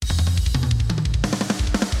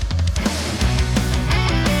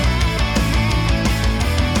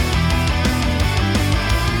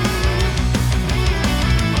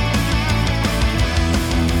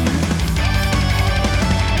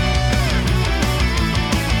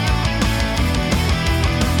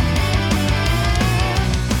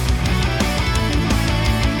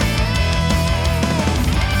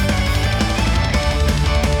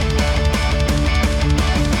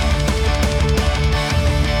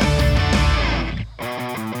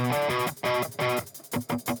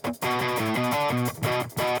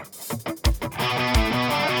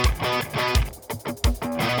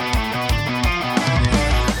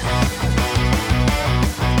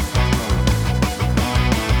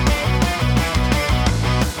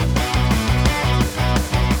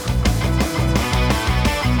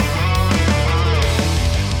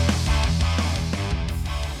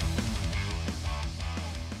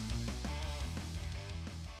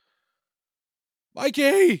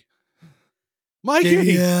Mikey!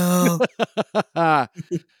 Yeah.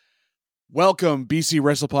 Welcome, BC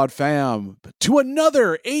WrestlePod fam, to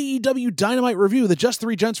another AEW Dynamite review, the Just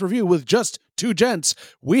Three Gents review with just two gents.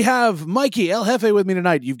 We have Mikey El Jefe with me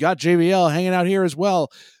tonight. You've got JBL hanging out here as well.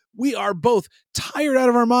 We are both tired out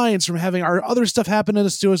of our minds from having our other stuff happen to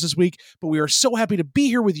us this week, but we are so happy to be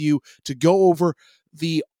here with you to go over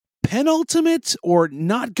the penultimate or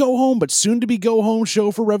not go home, but soon to be go home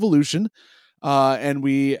show for Revolution. And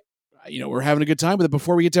we're having a good time with it.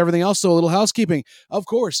 Before we get to everything else, so a little housekeeping. Of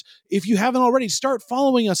course, if you haven't already, start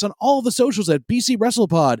following us on all the socials at BC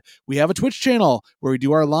WrestlePod. We have a Twitch channel where we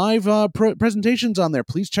do our live presentations on there.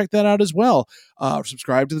 Please check that out as well.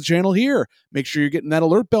 Subscribe to the channel here. Make sure you're getting that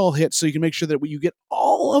alert bell hit so you can make sure that you get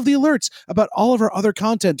all of the alerts about all of our other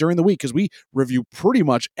content during the week, because we review pretty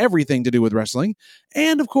much everything to do with wrestling.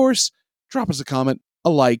 And of course, drop us a comment, a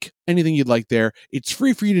like, anything you'd like there. It's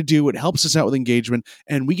free for you to do. It helps us out with engagement,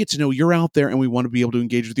 and we get to know you're out there, and we want to be able to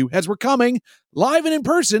engage with you as we're coming live and in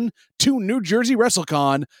person to New Jersey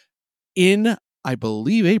WrestleCon in, I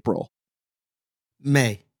believe, April.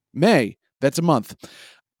 May. That's a month.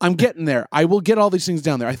 I'm getting there. I will get all these things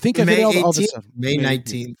down there. I think I May get all this stuff. May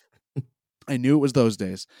 19th. I knew it was those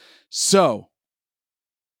days. So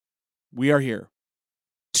we are here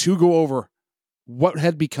to go over what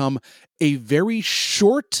had become a very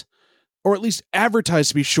short, or at least advertised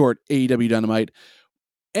to be short, AEW Dynamite.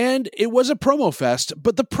 And it was a promo fest,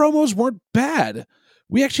 but the promos weren't bad.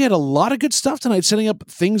 We actually had a lot of good stuff tonight, setting up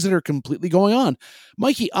things that are completely going on.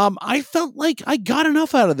 Mikey, I felt like I got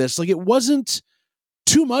enough out of this. Like, it wasn't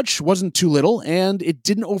too much, wasn't too little, and it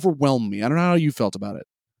didn't overwhelm me. I don't know how you felt about it.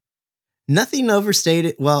 Nothing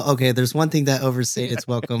overstated. Well, okay, there's one thing that overstated its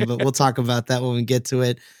welcome, but we'll talk about that when we get to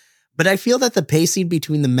it. But I feel that the pacing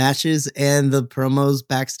between the matches and the promos,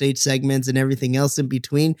 backstage segments, and everything else in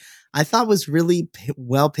between, I thought was really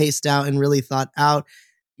well paced out and really thought out.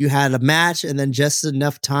 You had a match and then just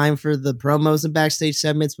enough time for the promos and backstage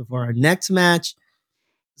segments before our next match.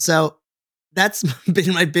 So that's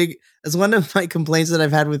been that's one of my complaints that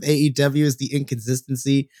I've had with AEW is the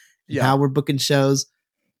inconsistency in how we're booking shows.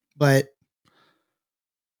 But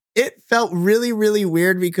it felt really, really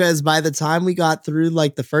weird because by the time we got through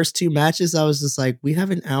like the first two matches, I was just like, we have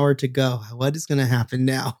an hour to go. What is going to happen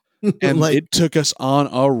now? And it took us on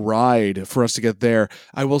a ride for us to get there.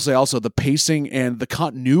 I will say also the pacing and the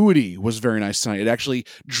continuity was very nice tonight. It actually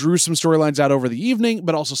drew some storylines out over the evening,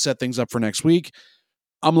 but also set things up for next week.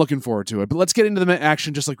 I'm looking forward to it. But let's get into the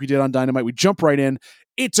action just like we did on Dynamite. We jump right in.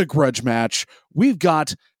 It's a grudge match. We've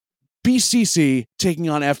got BCC taking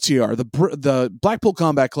on FTR, the Blackpool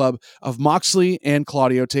Combat Club of Moxley and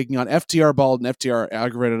Claudio taking on FTR Bald and FTR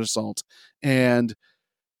Aggravated Assault. And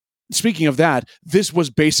speaking of that, this was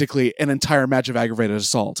basically an entire match of Aggravated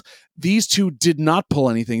Assault. These two did not pull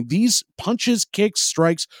anything. These punches, kicks,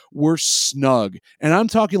 strikes were snug. And I'm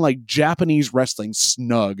talking like Japanese wrestling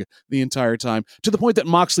snug the entire time, to the point that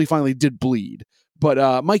Moxley finally did bleed.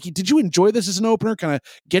 But Mikey, did you enjoy this as an opener? Kind of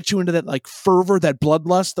get you into that like fervor, that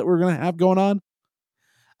bloodlust that we're going to have going on?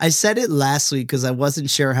 I said it last week because I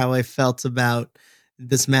wasn't sure how I felt about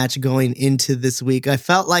this match going into this week. I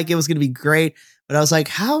felt like it was going to be great, but I was like,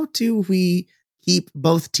 how do we keep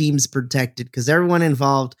both teams protected? Because everyone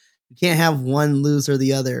involved, you can't have one lose or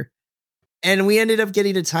the other. And we ended up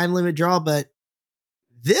getting a time limit draw, but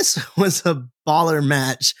this was a baller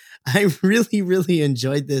match. I really, really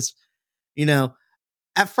enjoyed this. You know,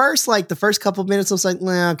 at first, like the first couple of minutes, I was like,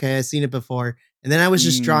 nah, okay, I've seen it before. And then I was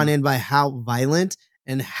just drawn in by how violent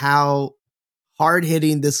and how hard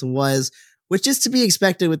hitting this was, which is to be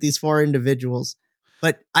expected with these four individuals.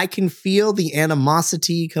 But I can feel the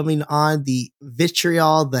animosity coming on, the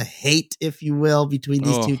vitriol, the hate, if you will, between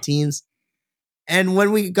these two teams. And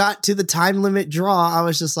when we got to the time limit draw, I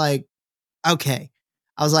was just like, okay.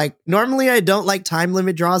 I was like, normally I don't like time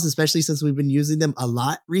limit draws, especially since we've been using them a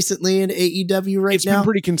lot recently in AEW now. It's been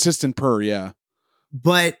pretty consistent yeah.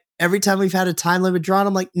 But every time we've had a time limit draw,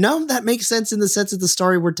 I'm like, no, that makes sense in the sense of the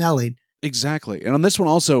story we're telling. Exactly. And on this one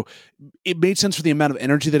also, it made sense for the amount of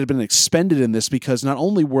energy that had been expended in this, because not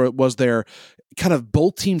only was there kind of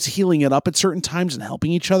both teams healing it up at certain times and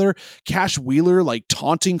helping each other, Cash Wheeler like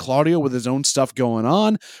taunting Claudio with his own stuff going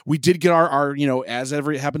on. We did get our as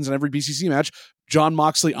happens in every BCC match, John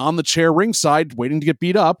Moxley on the chair ringside waiting to get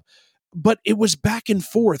beat up. But it was back and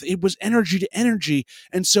forth. It was energy to energy.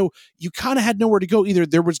 And so you kind of had nowhere to go. Either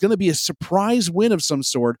there was going to be a surprise win of some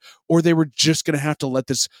sort, or they were just going to have to let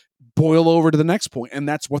this boil over to the next point. And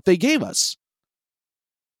that's what they gave us.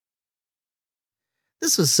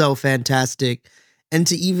 This was so fantastic. And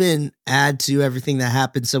to even add to everything that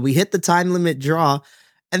happened. So we hit the time limit draw.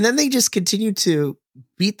 And then they just continue to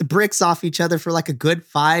beat the bricks off each other for like a good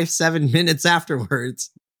 5-7 minutes afterwards.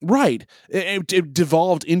 Right. It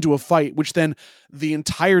devolved into a fight, which then the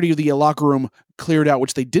entirety of the locker room cleared out,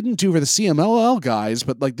 which they didn't do for the CMLL guys.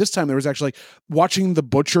 But like this time there was actually like watching the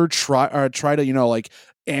Butcher try to, like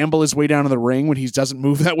amble his way down to the ring when he doesn't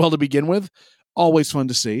move that well to begin with. Always fun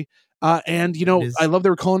to see. And I love they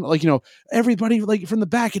were calling like, everybody like from the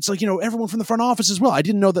back. It's like, everyone from the front office as well. I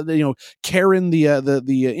didn't know that, Karen,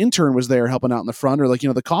 the intern was there helping out in the front, or like,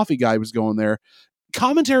 the coffee guy was going there.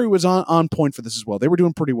 Commentary was on point for this as well. They were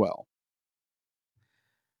doing pretty well.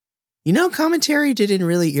 Commentary didn't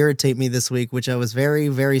really irritate me this week, which I was very,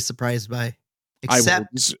 very surprised by.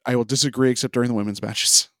 I will disagree, except during the women's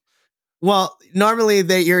matches. Well, normally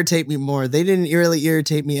they irritate me more. They didn't really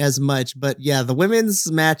irritate me as much, but yeah, the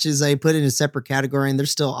women's matches I put in a separate category, and they're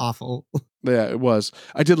still awful. Yeah, it was.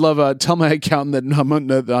 I did love tell my accountant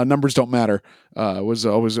that numbers don't matter. Was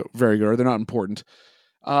always very good. Or they're not important.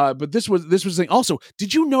 But this was the thing. Also,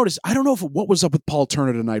 did you notice? I don't know what was up with Paul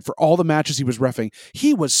Turner tonight. For all the matches he was reffing,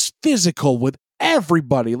 he was physical with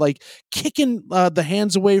everybody, like kicking the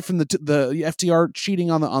hands away from the FTR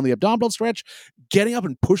cheating on the abdominal stretch, getting up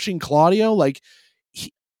and pushing Claudio. Like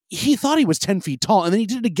he thought he was 10 feet tall, and then he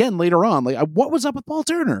did it again later on. Like, what was up with Paul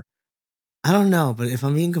Turner? I don't know, but if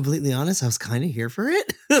I'm being completely honest, I was kind of here for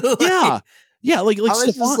it. Yeah, like I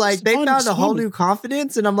was just like, they found a whole new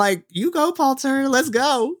confidence, and I'm like, you go, Paul Turner, let's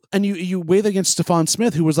go. And you weigh that against Stephon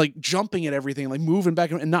Smith, who was like jumping at everything, like moving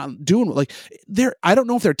back and not doing like I don't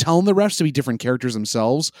know if they're telling the refs to be different characters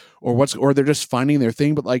themselves or they're just finding their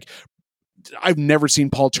thing, but like I've never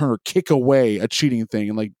seen Paul Turner kick away a cheating thing,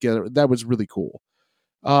 and like that was really cool.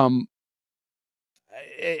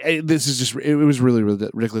 This is just it was really, really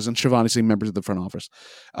ridiculous. And Shivani saying members of the front office.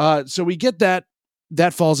 So we get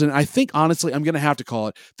that falls in. I think honestly, I'm going to have to call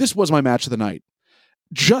it. This was my match of the night,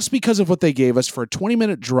 just because of what they gave us for a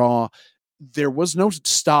 20-minute draw. There was no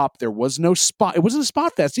stop. There was no spot. It wasn't a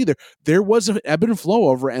spot fest either. There was an ebb and flow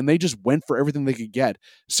over, and they just went for everything they could get.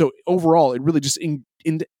 So overall, it really just I'm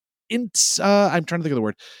trying to think of the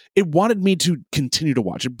word. It wanted me to continue to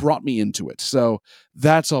watch. It brought me into it. So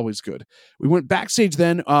that's always good. We went backstage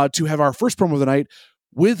then to have our first promo of the night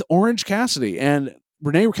with Orange Cassidy, and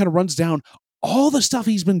Renee kind of runs down all the stuff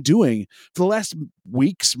he's been doing for the last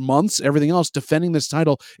weeks, months, everything else, defending this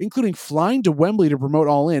title, including flying to Wembley to promote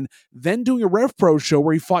All In, then doing a Rev Pro show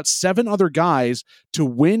where he fought 7 other guys to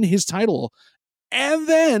win his title, and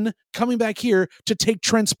then coming back here to take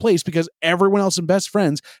Trent's place because everyone else in Best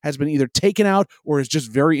Friends has been either taken out or is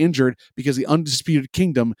just very injured because the Undisputed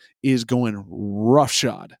Kingdom is going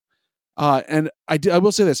roughshod. And I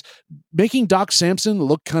will say this, making Doc Samson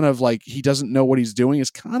look kind of like he doesn't know what he's doing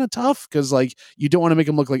is kind of tough, because like you don't want to make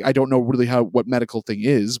him look like I don't know really what medical thing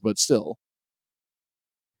is, but still.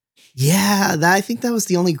 Yeah, I think that was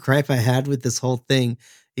the only gripe I had with this whole thing,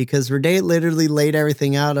 because Renee literally laid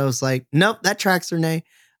everything out. I was like, nope, that tracks, Renee.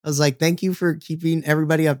 I was like, thank you for keeping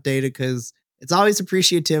everybody updated, because it's always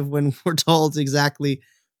appreciative when we're told exactly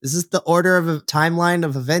this is the order of a timeline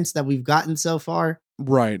of events that we've gotten so far.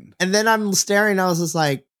 Right. And then I'm staring, I was just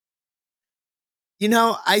like,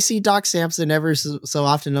 I see Doc Samson ever so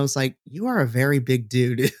often. I was like, you are a very big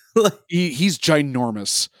dude. He's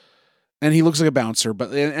ginormous. And he looks like a bouncer, but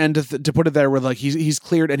to put it there where like he's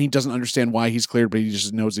cleared and he doesn't understand why he's cleared, but he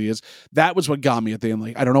just knows he is. That was what got me at the end.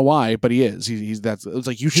 Like, I don't know why, but he is. It's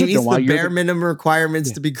like you should know why. The bare minimum requirements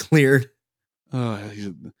to be cleared.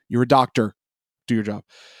 You're a doctor. Do your job.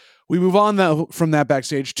 We move on from that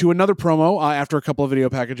backstage to another promo after a couple of video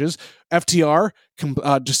packages. FTR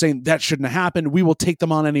just saying that shouldn't have happened. We will take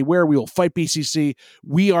them on anywhere. We will fight BCC.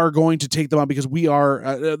 We are going to take them on because we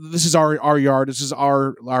are. This is our yard. This is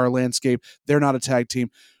our landscape. They're not a tag team,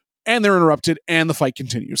 and they're interrupted, and the fight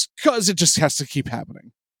continues because it just has to keep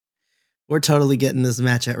happening. We're totally getting this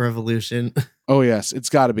match at Revolution. Oh yes, it's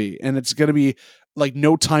got to be, and it's going to be like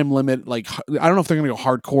no time limit. Like I don't know if they're going to go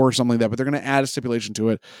hardcore or something like that, but they're going to add a stipulation to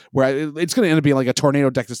it where it's going to end up being like a tornado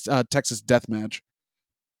Texas death match.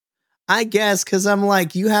 I guess, because I'm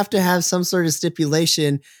like, you have to have some sort of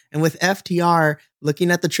stipulation, and with FTR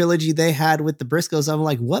looking at the trilogy they had with the Briscoes, I'm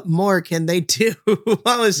like, what more can they do?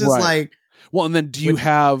 I was just like, well, and then do you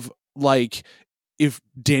have like, if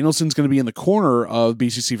Danielson's going to be in the corner of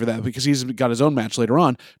BCC for that because he's got his own match later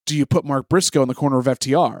on, do you put Mark Briscoe in the corner of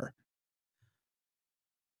FTR?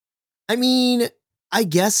 I mean, I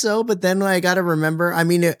guess so, but then I got to remember, I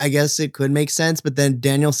mean, I guess it could make sense, but then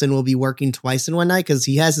Danielson will be working twice in one night because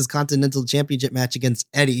he has his Continental Championship match against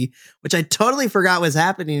Eddie, which I totally forgot was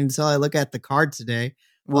happening until I look at the card today.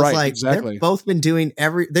 I was Right, like, exactly. they've both been doing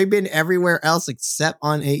they've been everywhere else except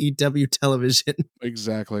on AEW television.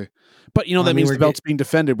 Exactly. But Well, I that mean, means we're the belt's being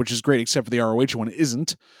defended, which is great, except for the ROH one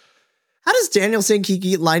isn't. How does Danielson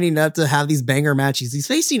keep lining up to have these banger matches? He's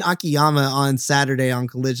facing Akiyama on Saturday on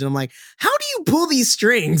Collision. I'm like, how do you pull these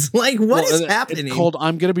strings? Like, what is happening? It's called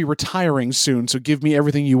I'm going to be retiring soon, so give me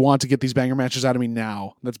everything you want to get these banger matches out of me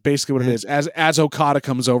now. That's basically what it is. As Okada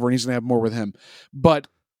comes over and he's going to have more with him. But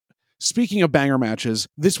speaking of banger matches,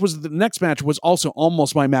 the next match was also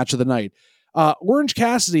almost my match of the night. Orange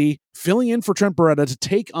Cassidy filling in for Trent Beretta to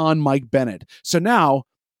take on Mike Bennett. So now,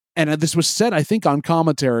 and this was said, I think, on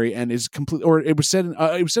commentary, and is complete, or it was said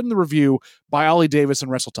in the review by Ollie Davis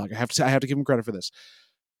and Wrestle Talk. I have to give him credit for this.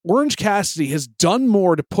 Orange Cassidy has done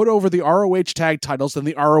more to put over the ROH tag titles than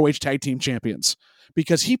the ROH tag team champions,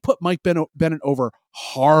 because he put Mike Bennett over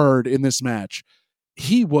hard in this match.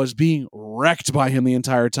 He was being wrecked by him the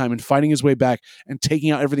entire time and fighting his way back and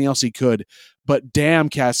taking out everything else he could. But damn,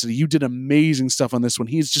 Cassidy, you did amazing stuff on this one.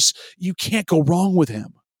 You can't go wrong with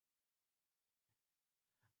him.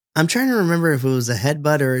 I'm trying to remember if it was a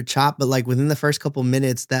headbutt or a chop, but like within the first couple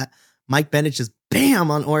minutes that Mike Bennett just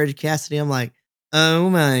bam on Orange Cassidy, I'm like, oh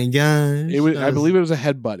my gosh. I believe it was a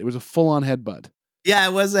headbutt. It was a full-on headbutt. Yeah,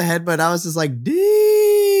 it was a headbutt. I was just like,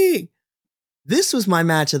 dang. This was my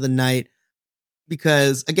match of the night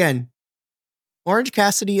because, again, Orange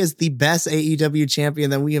Cassidy is the best AEW champion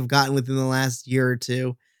that we have gotten within the last year or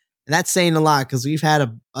two. And that's saying a lot because we've had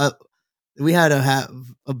have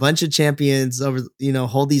a bunch of champions over,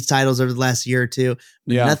 hold these titles over the last year or two.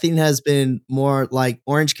 Yeah. Nothing has been more like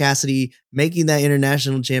Orange Cassidy making that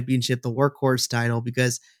international championship the workhorse title,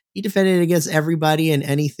 because he defended it against everybody and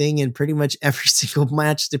anything and pretty much every single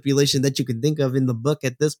match stipulation that you can think of in the book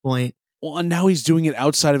at this point. Well, and now he's doing it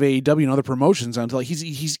outside of AEW and other promotions until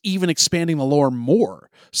he's even expanding the lore more.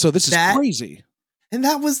 So this is crazy. And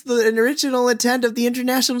that was the original intent of the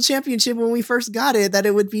International Championship when we first got it, that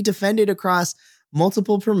it would be defended across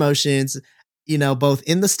multiple promotions, both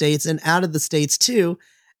in the States and out of the States too.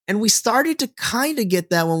 And we started to kind of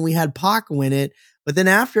get that when we had Pac win it. But then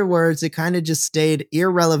afterwards, it kind of just stayed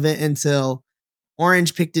irrelevant until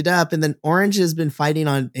Orange picked it up. And then Orange has been fighting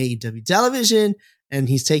on AEW television and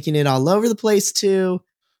he's taking it all over the place too.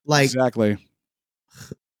 Like, exactly.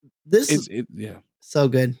 This is so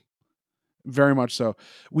good. Very much so.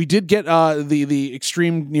 We did get the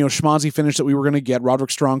extreme schmozzy finish that we were going to get. Roderick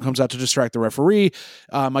Strong comes out to distract the referee.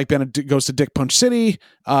 Mike Bennett goes to Dick Punch City,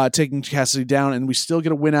 taking Cassidy down, and we still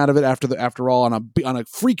get a win out of it after all on a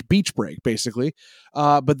freak beach break basically.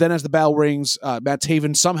 But then as the bell rings, Matt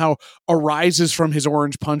Taven somehow arises from his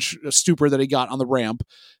orange punch stupor that he got on the ramp.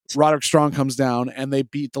 Roderick Strong comes down and they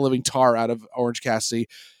beat the living tar out of Orange Cassidy.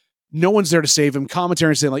 No one's there to save him.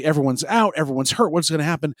 Commentary saying like everyone's out, everyone's hurt. What's going to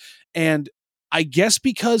happen? And I guess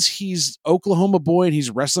because he's Oklahoma boy and he's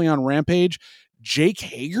wrestling on Rampage, Jake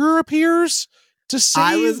Hager appears to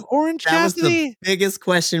save Orange Cassidy. That was the biggest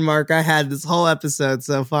question mark I had this whole episode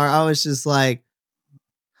so far. I was just like,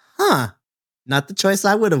 not the choice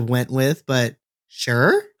I would have went with, but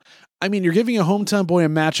sure. I mean, you're giving a hometown boy a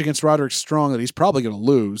match against Roderick Strong that he's probably going to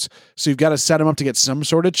lose. So you've got to set him up to get some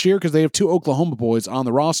sort of cheer because they have two Oklahoma boys on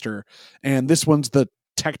the roster. And this one's the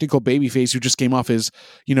technical babyface who just came off his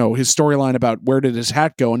storyline about where did his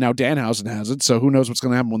hat go. And now Danhausen has it. So who knows what's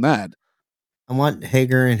going to happen with that. I want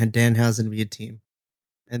Hager and Danhausen to be a team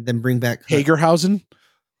and then bring back Hagerhausen.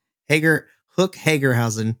 Hook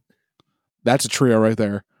Hagerhausen. That's a trio right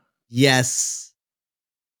there. Yes.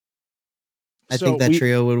 I think that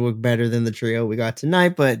trio would work better than the trio we got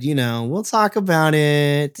tonight, but we'll talk about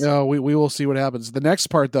it. No, we will see what happens. The next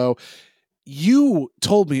part, though, you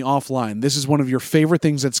told me offline, this is one of your favorite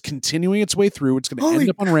things that's continuing its way through. It's going to end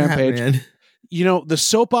up on Rampage. Man. The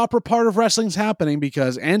soap opera part of wrestling's happening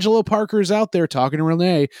because Angelo Parker is out there talking to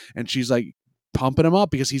Renee, and she's like pumping him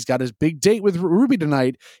up because he's got his big date with Ruby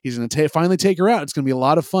tonight. He's going to finally take her out. It's going to be a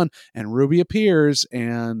lot of fun. And Ruby appears,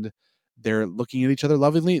 and they're looking at each other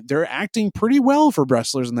lovingly. They're acting pretty well for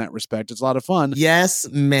wrestlers in that respect. It's a lot of fun. Yes,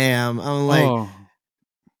 ma'am. I'm like,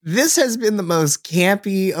 This has been the most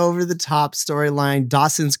campy, over-the-top storyline,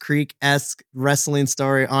 Dawson's Creek-esque wrestling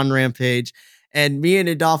story on Rampage. And me and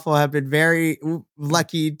Adolfo have been very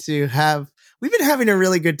lucky to have... We've been having a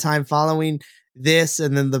really good time following this,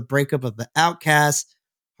 and then the breakup of the Outcast,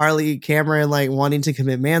 Harley Cameron wanting to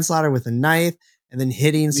commit manslaughter with a knife, and then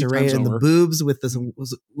hitting Saraya in the boobs with this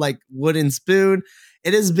wooden spoon.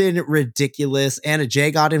 It has been ridiculous. Anna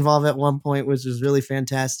Jay got involved at one point, which was really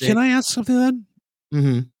fantastic. Can I ask something then?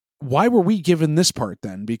 Mm-hmm. why were we given this part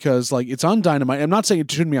then? Because like it's on Dynamite. I'm not saying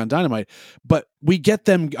it shouldn't be on Dynamite, but we get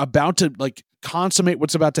them about to like consummate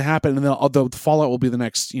what's about to happen, and then although the fallout will be the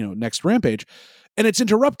next Rampage. And it's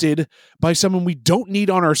interrupted by someone we don't need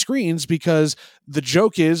on our screens, because the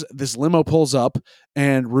joke is this limo pulls up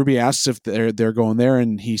and Ruby asks if they're going there,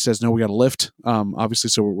 and he says, no, we got a lift. Obviously,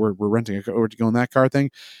 so we're renting a car, we're going that car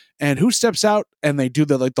thing. And who steps out? And they do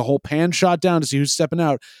the whole pan shot down to see who's stepping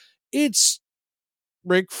out. It's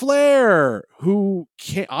Ric Flair, who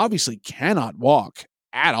obviously cannot walk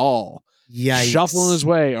at all. Yikes. Shuffling his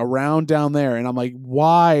way around down there. And I'm like,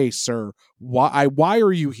 why, sir? Why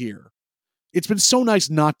are you here? It's been so nice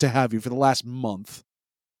not to have you for the last month.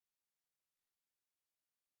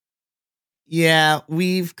 Yeah,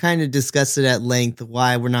 we've kind of discussed it at length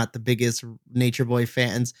why we're not the biggest Nature Boy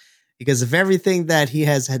fans, because of everything that he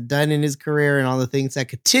has had done in his career and all the things that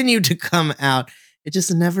continue to come out. It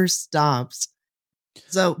just never stops.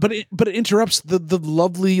 So, but it interrupts the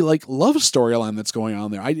lovely like love storyline that's going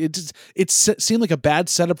on there. It seemed like a bad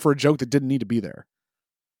setup for a joke that didn't need to be there.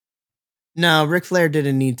 No, Ric Flair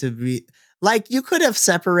didn't need to be. Like, you could have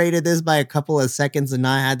separated this by a couple of seconds and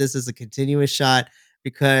not had this as a continuous shot,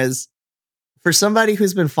 because for somebody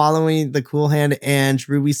who's been following the Cool Hand and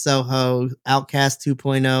Ruby Soho Outcast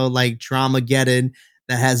 2.0 like Dramageddon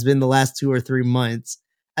that has been the last 2 or 3 months,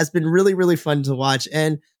 has been really, really fun to watch.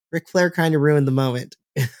 And Ric Flair kind of ruined the moment.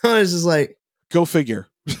 I was just like, go figure.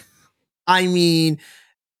 I mean,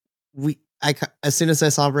 as soon as I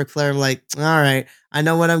saw Ric Flair, I'm like, all right, I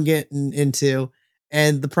know what I'm getting into.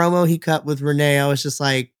 And the promo he cut with Renee, I was just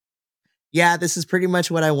like, yeah, this is pretty much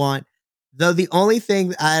what I want. Though the only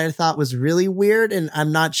thing I thought was really weird, and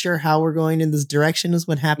I'm not sure how we're going in this direction, is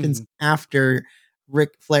what happens after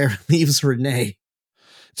Ric Flair leaves Renee.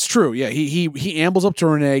 It's true. Yeah, he ambles up to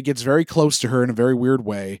Renee, gets very close to her in a very weird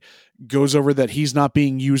way, goes over that he's not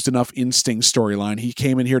being used enough in Sting's storyline. He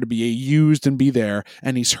came in here to be used and be there,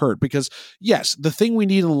 and he's hurt. Because, yes, the thing we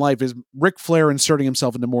need in life is Ric Flair inserting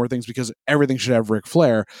himself into more things, because everything should have Ric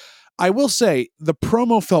Flair. I will say, the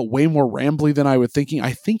promo felt way more rambly than I was thinking.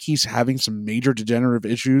 I think he's having some major degenerative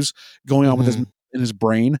issues going on with his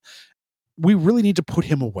brain. We really need to put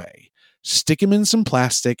him away. Stick him in some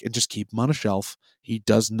plastic and just keep him on a shelf. He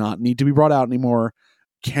does not need to be brought out anymore.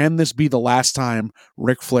 Can this be the last time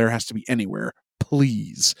Ric Flair has to be anywhere?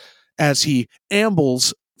 Please. As he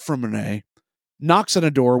ambles from Renee, knocks on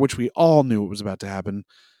a door, which we all knew it was about to happen.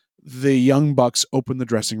 The Young Bucks open the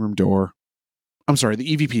dressing room door. I'm sorry,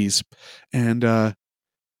 the EVPs. And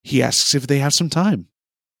he asks if they have some time.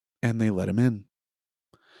 And they let him in.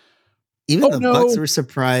 Even Bucks were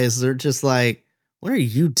surprised. They're just like, what are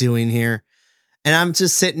you doing here? And I'm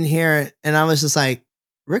just sitting here, and I was just like,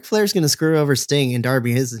 Ric Flair's going to screw over Sting and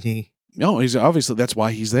Darby, isn't he? No, he's obviously, that's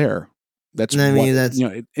why he's there. That's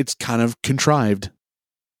it's kind of contrived.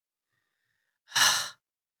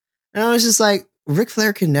 And I was just like, Ric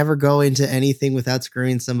Flair can never go into anything without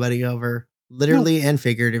screwing somebody over, literally and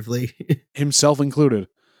figuratively. Himself included.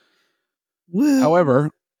 Woo. However,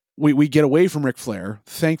 we get away from Ric Flair,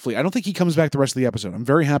 thankfully. I don't think he comes back the rest of the episode. I'm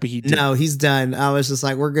very happy he did. No, he's done. I was just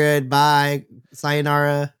like, we're good. Bye.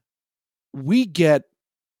 Sayonara. We get,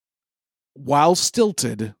 while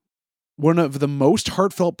stilted, one of the most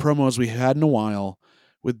heartfelt promos we had in a while,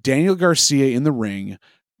 with Daniel Garcia in the ring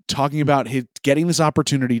talking about getting this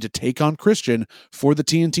opportunity to take on Christian for the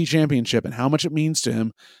TNT Championship and how much it means to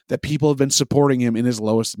him that people have been supporting him in his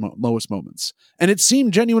lowest moments. And it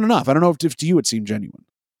seemed genuine enough. I don't know if to you it seemed genuine.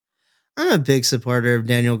 I'm a big supporter of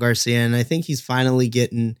Daniel Garcia, and I think he's finally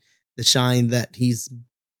getting the shine that he's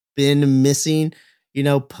been missing,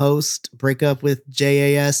 post breakup with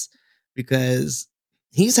JAS, because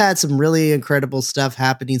he's had some really incredible stuff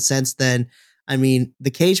happening since then. I mean,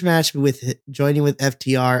 the cage match with joining with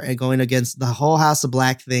FTR and going against the whole House of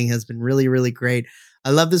Black thing has been really, really great. I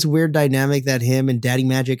love this weird dynamic that him and Daddy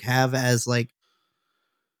Magic have, as like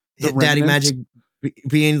Daddy Magic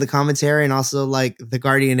being the commentary and also like the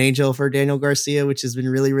guardian angel for Daniel Garcia, which has been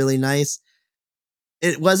really, really nice.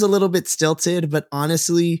 It was a little bit stilted, but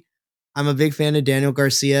honestly, I'm a big fan of Daniel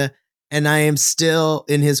Garcia, and I am still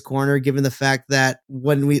in his corner, given the fact that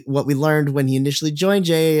what we learned when he initially joined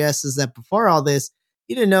JAS is that before all this,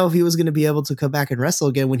 he didn't know if he was going to be able to come back and wrestle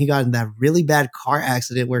again when he got in that really bad car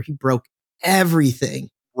accident where he broke everything.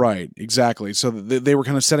 Right, exactly. So they were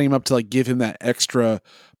kind of setting him up to like give him that extra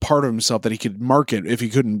part of himself that he could market if he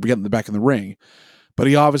couldn't get in the back in the ring. But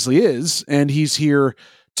he obviously is, and he's here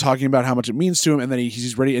talking about how much it means to him, and then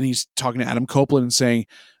he's ready, and he's talking to Adam Copeland and saying,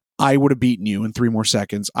 I would have beaten you in 3 more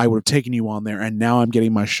seconds. I would have taken you on there, and now I'm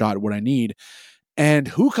getting my shot at what I need. And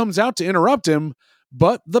who comes out to interrupt him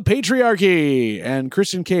but the patriarchy and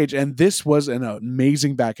Christian Cage. And this was an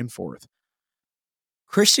amazing back and forth.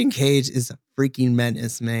 Christian Cage is a freaking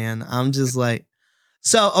menace, man. I'm just like,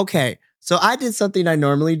 okay. So I did something I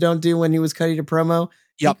normally don't do when he was cutting a promo.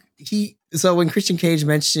 Yep. So when Christian Cage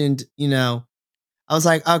mentioned, I was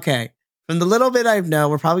like, okay, from the little bit I know,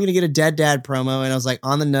 we're probably going to get a dead dad promo. And I was like,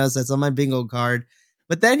 on the nose, that's on my bingo card.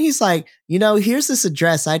 But then he's like, here's this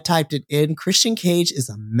address. I typed it in. Christian Cage is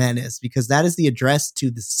a menace because that is the address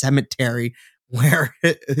to the cemetery where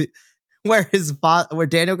where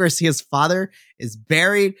Daniel Garcia's father is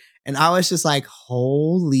buried. And I was just like,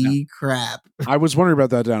 holy crap. I was wondering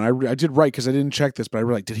about that, Dan. I did right because I didn't check this, but I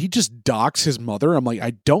was like, did he just dox his mother? I'm like,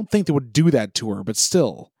 I don't think they would do that to her, but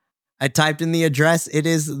still. I typed in the address. It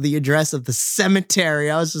is the address of the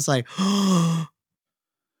cemetery. I was just like,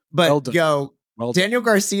 but Daniel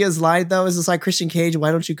Garcia's line though is just like, Christian Cage,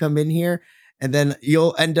 why don't you come in here? And then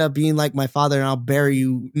you'll end up being like my father and I'll bury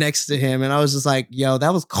you next to him. And I was just like, yo,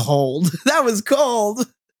 that was cold. That was cold.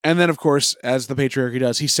 And then, of course, as the patriarchy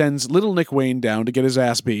does, he sends little Nick Wayne down to get his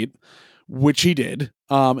ass beat, which he did,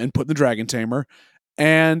 and put in the Dragon Tamer.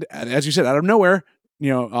 And as you said, out of nowhere,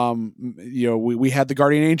 we had the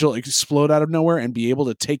Guardian Angel explode out of nowhere and be able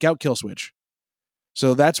to take out Killswitch.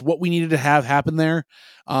 So that's what we needed to have happen there.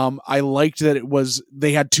 I liked that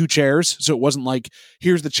they had two chairs. So it wasn't like,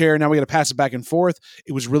 here's the chair, now we got to pass it back and forth.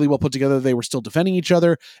 It was really well put together. They were still defending each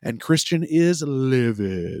other, and Christian is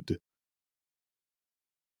livid.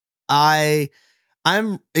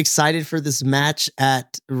 I'm excited for this match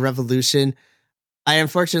at Revolution. I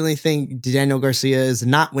unfortunately think Daniel Garcia is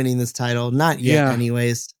not winning this title. Not yet,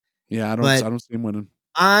 anyways. Yeah, I don't see him winning.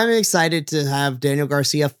 I'm excited to have Daniel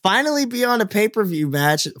Garcia finally be on a pay-per-view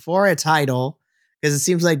match for a title, because it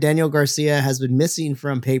seems like Daniel Garcia has been missing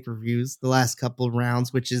from pay-per-views the last couple of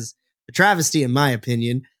rounds, which is a travesty in my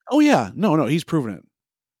opinion. Oh yeah, no, he's proven it.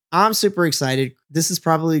 I'm super excited. This is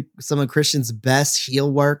probably some of Christian's best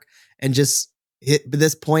heel work, and just hit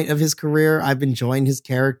this point of his career, I've been enjoying his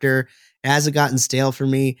character. It hasn't gotten stale for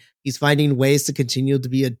me. He's finding ways to continue to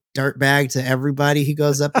be a dirtbag to everybody he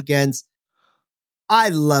goes up against. I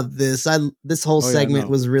love this. This whole segment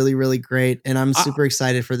was really, really great, and I'm super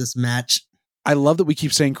excited for this match. I love that we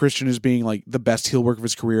keep saying Christian is being like the best heel work of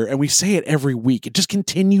his career, and we say it every week. It just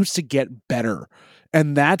continues to get better,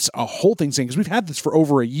 and that's a whole thing saying, because we've had this for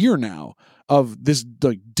over a year now of this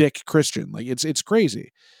dick Christian. Like it's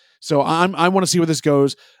crazy. So I want to see where this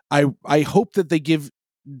goes. I hope that they give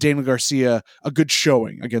Daniel Garcia a good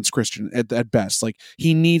showing against Christian at best. Like,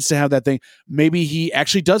 he needs to have that thing. Maybe he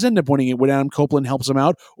actually does end up winning it when Adam Copeland helps him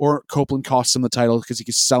out, or Copeland costs him the title because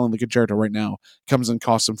he's selling the concerto right now, comes and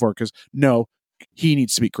costs him for it, because he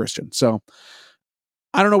needs to beat Christian. So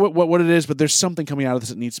I don't know what it is, but there's something coming out of this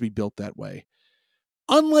that needs to be built that way.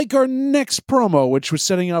 Unlike our next promo, which was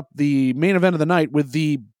setting up the main event of the night with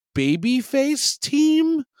the babyface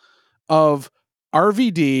team of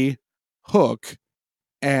RVD, Hook,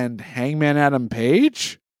 and Hangman Adam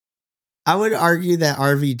Page. I would argue that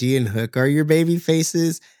RVD and Hook are your baby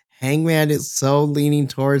faces. Hangman is so leaning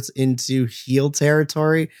towards into heel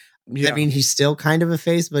territory. Yeah. I mean, he's still kind of a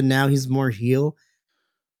face, but now he's more heel.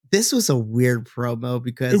 This was a weird promo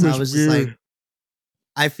because I was just like,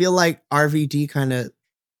 I feel like RVD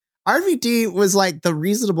was like the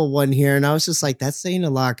reasonable one here. And I was just like, that's saying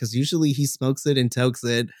a lot, because usually he smokes it and tokes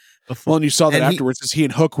it. Well, and you saw that afterwards, as he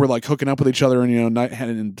and Hook were like hooking up with each other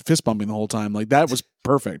and fist bumping the whole time. Like, that was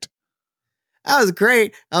perfect. That was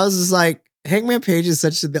great. I was just like, Hangman Page is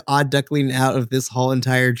such the odd duckling out of this whole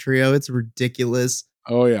entire trio. It's ridiculous.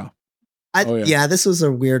 Oh yeah. Yeah, this was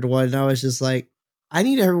a weird one. I was just like, I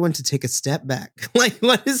need everyone to take a step back. Like,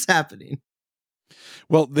 what is happening?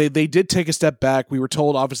 Well, they did take a step back. We were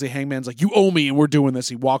told, obviously, Hangman's like, you owe me, and we're doing this.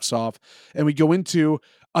 He walks off, and we go into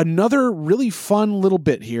another really fun little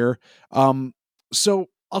bit here. So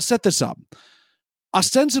I'll set this up.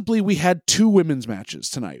 Ostensibly, we had 2 women's matches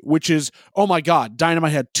tonight, which is, oh my God,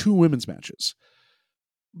 Dynamite had 2 women's matches.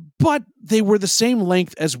 But they were the same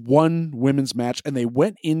length as one women's match, and they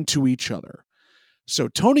went into each other. So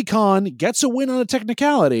Tony Khan gets a win on a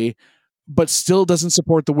technicality, but still doesn't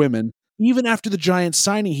support the women, even after the giant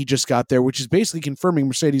signing he just got there, which is basically confirming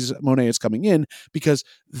Mercedes Moné is coming in, because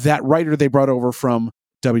that writer they brought over from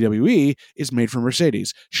WWE is made for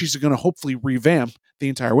Mercedes. She's going to hopefully revamp the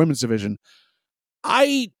entire women's division.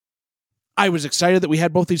 I was excited that we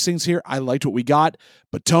had both these things here. I liked what we got,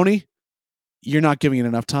 but Tony, you're not giving it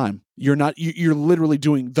enough time. You're literally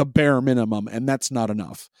doing the bare minimum, and that's not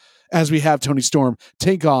enough. As we have Tony Storm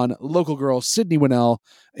take on local girl Sydney Winnell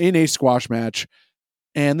in a squash match.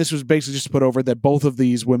 And this was basically just to put over that both of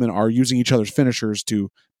these women are using each other's finishers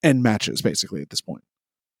to end matches, basically, at this point.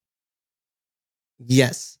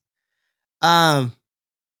 Yes. I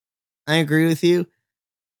agree with you.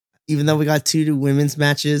 Even though we got two women's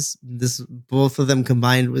matches, both of them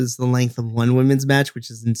combined was the length of one women's match, which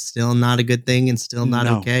is still not a good thing and still not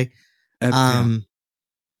okay.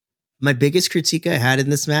 My biggest critique I had in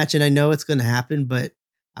this match, and I know it's going to happen, but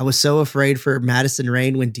I was so afraid for Madison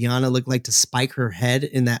Rayne when Deonna looked like to spike her head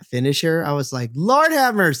in that finisher. I was like, Lord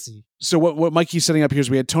have mercy. So what Mikey's setting up here is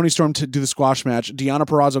we had Toni Storm to do the squash match. Deonna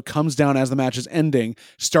Purrazzo comes down as the match is ending,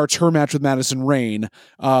 starts her match with Madison Rayne,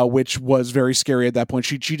 which was very scary at that point.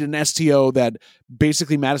 She cheated an STO that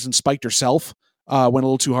basically Madison spiked herself, went a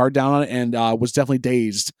little too hard down on it, and was definitely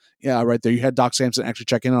dazed. Yeah, right there. You had Doc Samson actually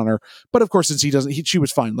check in on her. But of course, since she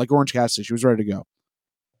was fine. Like Orange Cassidy, she was ready to go.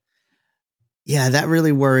 Yeah, that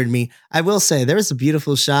really worried me. I will say there was a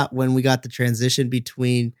beautiful shot when we got the transition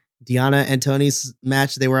between Deonna and Toni's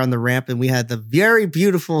match. They were on the ramp and we had the very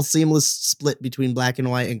beautiful seamless split between black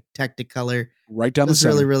and white and Technicolor. Right down the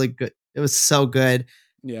center. It was really, really good. It was so good.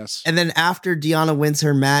 Yes. And then after Deonna wins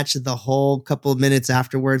her match, the whole couple of minutes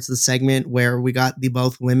afterwards, the segment where we got the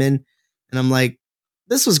both women, and I'm like,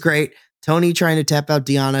 this was great. Toni trying to tap out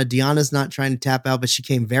Deonna. Deonna's not trying to tap out, but she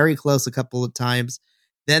came very close a couple of times.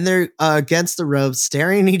 Then they're against the ropes,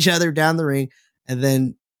 staring at each other down the ring. And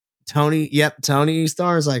then Toni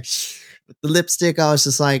Starr's like, with the lipstick. I was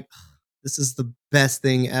just like, this is the best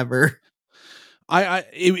thing ever.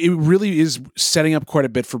 It really is setting up quite a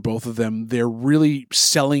bit for both of them. They're really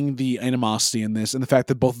selling the animosity in this, and the fact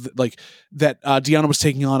that both Deonna was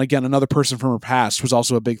taking on again another person from her past was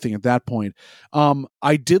also a big thing at that point.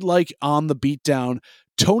 I did like on the beatdown,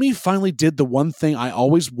 Toni finally did the one thing I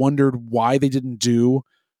always wondered why they didn't do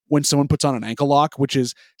when someone puts on an ankle lock, which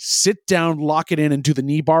is sit down, lock it in, and do the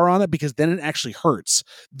knee bar on it, because then it actually hurts.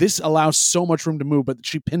 This allows so much room to move, but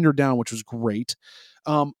she pinned her down, which was great.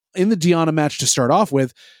 In the Deonna match to start off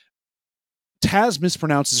with, Taz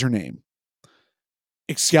mispronounces her name.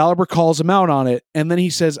 Excalibur calls him out on it, and then he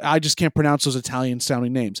says, I just can't pronounce those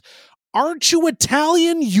Italian-sounding names. Aren't you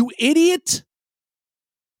Italian, you idiot?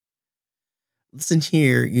 Listen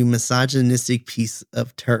here, you misogynistic piece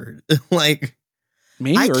of turd. Like,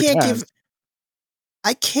 me or Taz?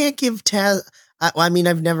 I can't give Taz. I mean,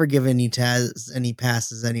 I've never given Taz any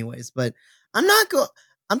passes anyways, but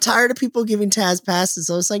I'm tired of people giving Taz passes.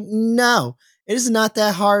 So it's like, no, it is not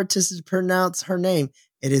that hard to pronounce her name.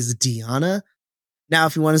 It is Deonna. Now,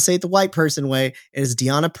 if you want to say it the white person way, it is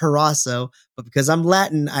Deonna Purrazzo. But because I'm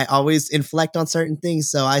Latin, I always inflect on certain things.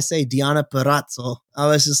 So I say Deonna Purrazzo. I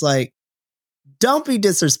was just like, don't be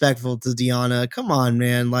disrespectful to Deonna. Come on,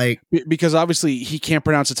 man. Like, because obviously he can't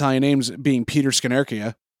pronounce Italian names, being Peter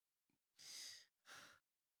Scanerchia.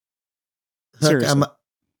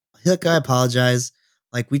 Hook, I apologize.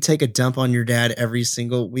 Like, we take a dump on your dad every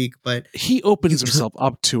single week, but he opens himself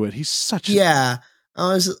up to it. He's such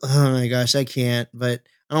oh my gosh, I can't. But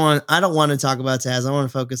I don't want to talk about Taz. I want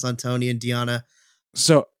to focus on Toni and Deonna.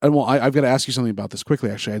 So, I've got to ask you something about this quickly.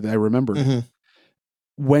 Actually, I remember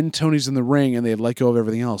when Toni's in the ring and they had let go of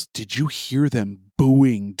everything else. Did you hear them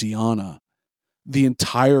booing Deonna? The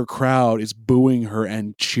entire crowd is booing her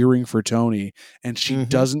and cheering for Toni, and she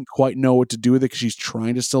doesn't quite know what to do with it because she's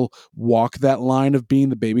trying to still walk that line of being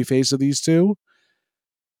the babyface of these two.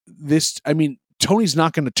 Toni's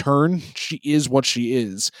not going to turn. She is what she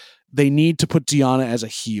is. They need to put Deonna as a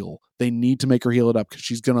heel. They need to make her heel it up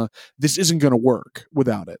because this isn't going to work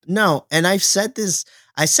without it. No, and I said this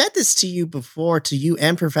to you before, to you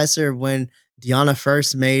and Professor, when Deonna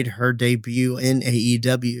first made her debut in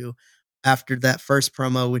AEW after that first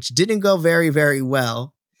promo, which didn't go very, very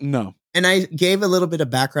well. No. And I gave a little bit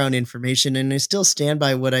of background information, and I still stand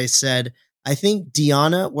by what I said. I think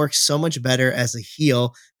Deonna works so much better as a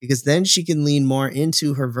heel because then she can lean more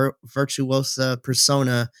into her virtuosa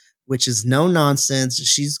persona, which is no nonsense.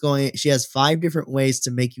 She has 5 different ways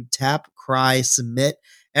to make you tap, cry, submit,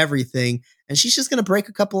 everything. And she's just going to break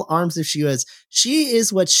a couple arms if she was. She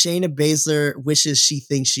is what Shayna Baszler wishes she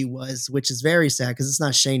thinks she was, which is very sad because it's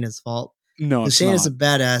not Shayna's fault. No, it's Shayna's not. a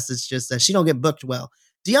badass. It's just that she don't get booked well.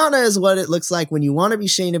 Deonna is what it looks like when you want to be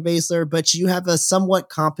Shayna Baszler, but you have a somewhat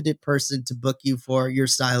competent person to book you for your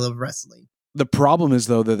style of wrestling. The problem is,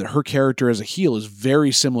 though, that her character as a heel is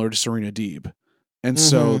very similar to Serena Deeb. And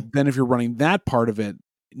so then if you're running that part of it,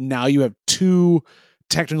 now you have 2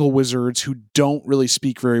 technical wizards who don't really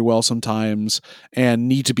speak very well sometimes and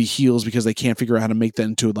need to be heels because they can't figure out how to make that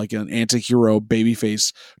into like an anti-hero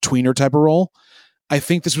babyface tweener type of role. I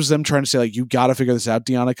think this was them trying to say, like, you got to figure this out,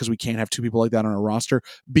 Deanna, because we can't have two people like that on our roster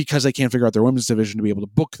because they can't figure out their women's division to be able to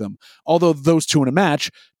book them. Although those two in a match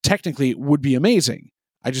technically would be amazing.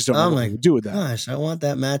 I just don't know what they would do with that. Gosh, I want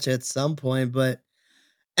that match at some point,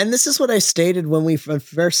 and this is what I stated when we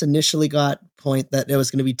first initially got point that it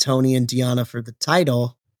was going to be Tony and Deanna for the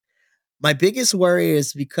title. My biggest worry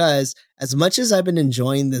is because as much as I've been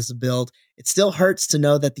enjoying this build, it still hurts to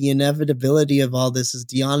know that the inevitability of all this is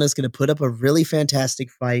Deanna's going to put up a really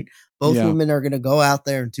fantastic fight. Both women are going to go out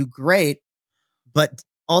there and do great. But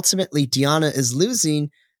ultimately, Deanna is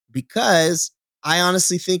losing because I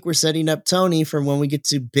honestly think we're setting up Tony for when we get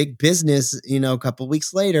to big business, a couple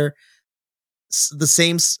weeks later. The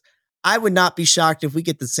same. I would not be shocked if we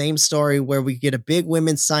get the same story where we get a big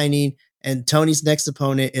women's signing and Tony's next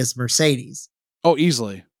opponent is Mercedes. Oh,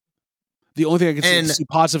 easily. The only thing I can see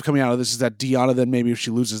positive coming out of this is that Deanna then maybe if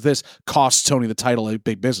she loses this, costs Tony the title at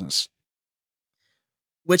big business.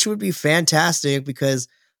 Which would be fantastic because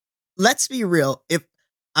let's be real. If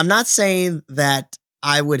I'm not saying that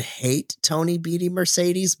I would hate Tony beating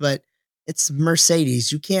Mercedes, but it's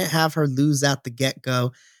Mercedes. You can't have her lose out the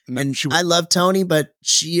get-go. And I love Tony, but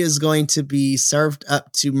she is going to be served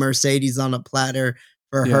up to Mercedes on a platter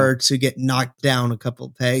for her to get knocked down a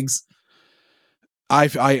couple pegs.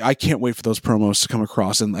 I can't wait for those promos to come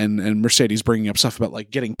across and Mercedes bringing up stuff about like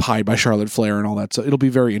getting pied by Charlotte Flair and all that. So it'll be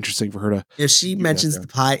very interesting for her to. If she mentions the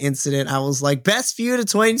pie incident, I was like, best feud of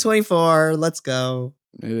 2024. Let's go.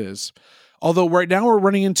 It is. Although right now we're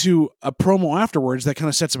running into a promo afterwards that kind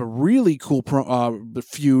of sets up a really cool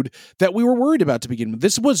feud that we were worried about to begin with.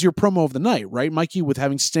 This was your promo of the night, right, Mikey, with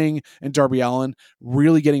having Sting and Darby Allin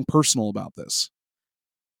really getting personal about this.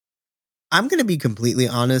 I'm going to be completely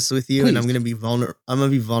honest with you, and I'm going to be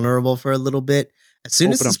vulnerable for a little bit. As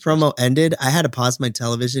soon as this promo ended, I had to pause my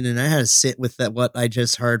television and I had to sit with what I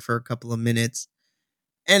just heard for a couple of minutes.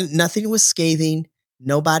 And nothing was scathing.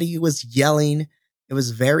 Nobody was yelling. It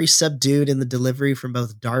was very subdued in the delivery from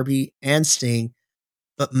both Darby and Sting.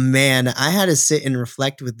 But man, I had to sit and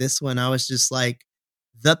reflect with this one. I was just like,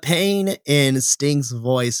 the pain in Sting's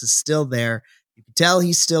voice is still there. You can tell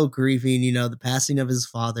he's still grieving, the passing of his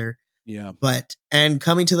father. Yeah. And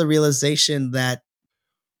coming to the realization that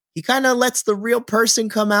he kind of lets the real person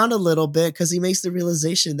come out a little bit because he makes the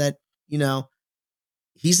realization that,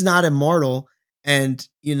 he's not immortal. And,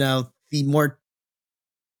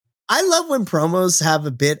 I love when promos have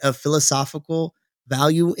a bit of philosophical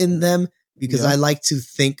value in them because I like to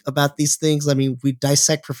think about these things. I mean, we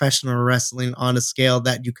dissect professional wrestling on a scale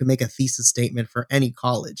that you can make a thesis statement for any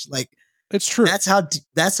college. Like, it's true. That's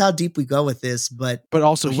how deep we go with this. But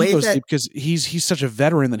also he goes deep because he's such a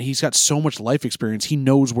veteran that he's got so much life experience. He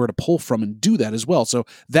knows where to pull from and do that as well. So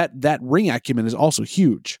that ring acumen is also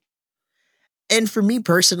huge. And for me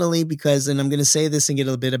personally, and I'm going to say this and get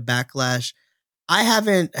a bit of backlash, I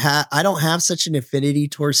don't have such an affinity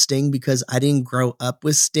towards Sting because I didn't grow up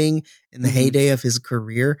with Sting in the heyday of his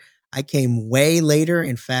career. I came way later.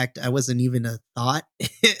 In fact, I wasn't even a thought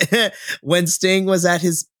when Sting was at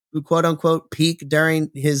his quote unquote peak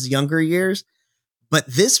during his younger years. But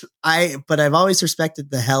I've always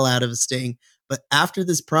respected the hell out of Sting. But after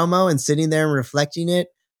this promo and sitting there and reflecting it,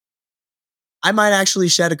 I might actually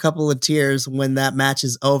shed a couple of tears when that match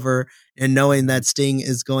is over and knowing that Sting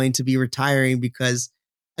is going to be retiring because,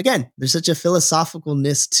 again, there's such a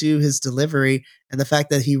philosophicalness to his delivery and the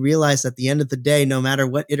fact that he realized at the end of the day, no matter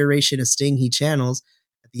what iteration of Sting he channels,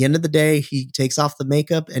 at the end of the day, he takes off the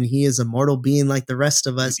makeup and he is a mortal being like the rest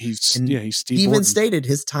of us. He's Steve he even stated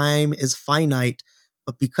his time is finite,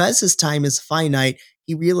 but because his time is finite,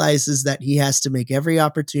 he realizes that he has to make every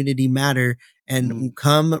opportunity matter. And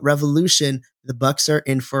come Revolution, the Bucks are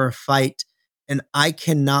in for a fight. And I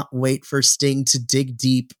cannot wait for Sting to dig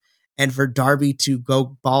deep and for Darby to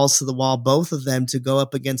go balls to the wall, both of them to go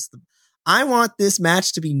up against them. I want this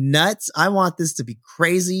match to be nuts. I want this to be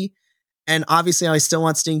crazy. And obviously, I still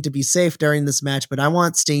want Sting to be safe during this match, but I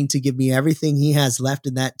want Sting to give me everything he has left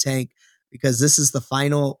in that tank because this is the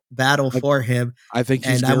final battle for him. I think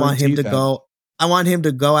I want him to go. I want him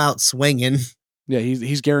to go out swinging. Yeah,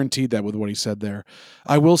 he's guaranteed that with what he said there.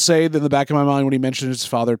 I will say that in the back of my mind when he mentioned his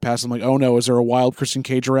father had passed, I'm like, oh no, is there a wild Christian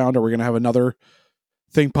Cage around? Are we going to have another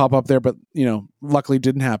thing pop up there? But luckily it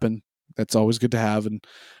didn't happen. That's always good to have and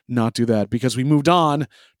not do that because we moved on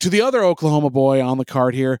to the other Oklahoma boy on the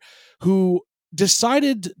card here who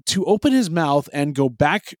decided to open his mouth and go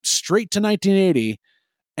back straight to 1980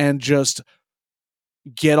 and just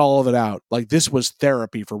get all of it out. Like this was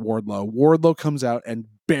therapy for Wardlow. Wardlow comes out and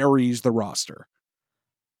buries the roster.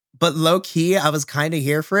 But low key, I was kind of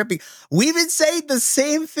here for it. We've been saying the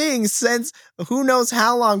same thing since who knows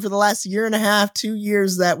how long, for the last year and a half, 2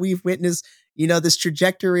 years, that we've witnessed, this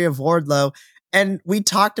trajectory of Wardlow. And we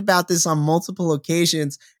talked about this on multiple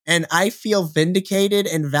occasions. And I feel vindicated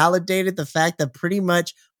and validated the fact that pretty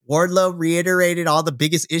much Wardlow reiterated all the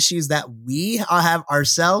biggest issues that we have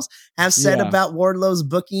ourselves have said about Wardlow's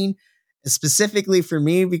booking. Specifically for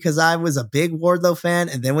me, because I was a big Wardlow fan.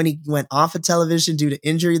 And then when he went off of television due to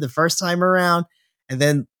injury the first time around, and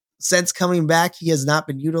then since coming back, he has not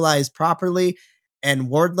been utilized properly. And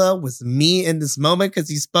Wardlow was me in this moment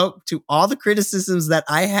because he spoke to all the criticisms that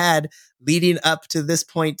I had leading up to this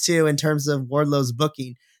point too, in terms of Wardlow's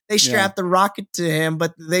booking. They strapped the rocket to him,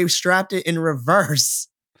 but they strapped it in reverse.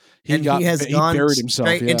 He buried himself.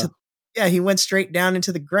 He went straight down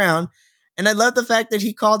into the ground. And I love the fact that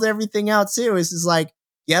he called everything out too. It's just like,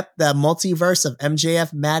 yep, the multiverse of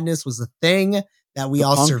MJF madness was a thing that we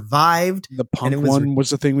all survived. The Punk one was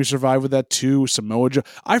the thing we survived with that too. Samoa Joe.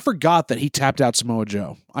 I forgot that he tapped out Samoa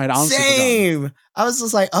Joe. I had honestly forgotten. I was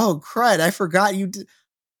just like, oh crud, I forgot you did.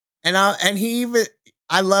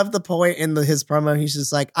 I love the point in his promo. He's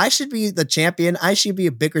just like, I should be the champion. I should be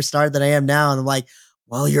a bigger star than I am now. And I'm like,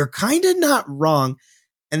 well, you're kind of not wrong.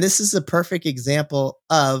 And this is a perfect example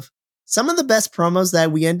of some of the best promos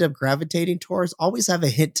that we end up gravitating towards always have a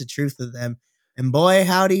hint to truth of them. And boy,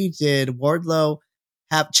 howdy, did Wardlow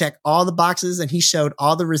have check all the boxes, and he showed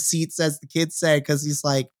all the receipts, as the kids say, because he's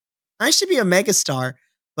like, I should be a megastar,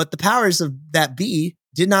 but the powers of that be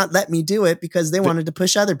did not let me do it because they wanted to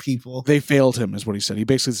push other people. They failed him, is what he said. He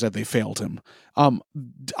basically said they failed him.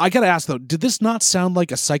 I gotta ask though, did this not sound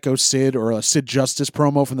like a Psycho Sid or a Sid Justice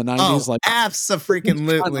promo from the 90s? Oh,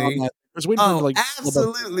 abso-freaking-lutely.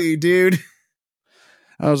 Absolutely, dude.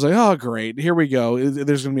 I was like, oh, great. Here we go.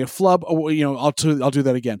 There's going to be a flub. Oh, I'll do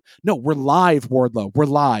that again. No, we're live, Wardlow. We're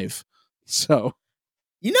live. So,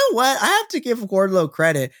 you know what? I have to give Wardlow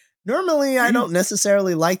credit. Normally, I don't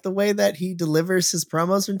necessarily like the way that he delivers his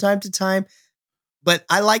promos from time to time, but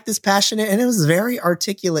I like this passionate, and it was very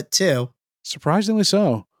articulate too. Surprisingly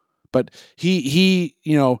so. But he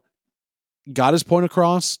got his point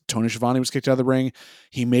across. Tony Schiavone was kicked out of the ring.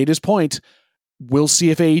 He made his point. We'll see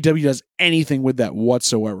if AEW does anything with that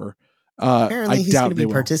whatsoever. Apparently, he's going to be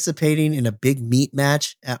participating in a big meat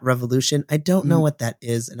match at Revolution. I don't know what that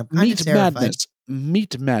is, and I'm kind of terrified.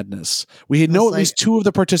 Meat Madness. We know at least two of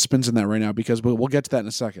the participants in that right now, because we'll get to that in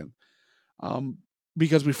a second.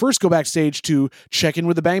 Because we first go backstage to check in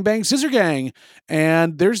with the Bang Bang Scissor Gang,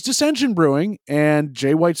 and there's dissension brewing, and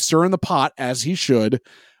Jay White's stirring the pot, as he should.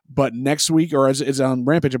 But next week, or as it's on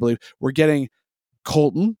Rampage, I believe, we're getting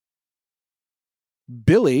Colton,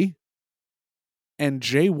 Billy, and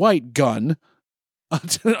Jay White Gunn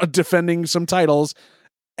defending some titles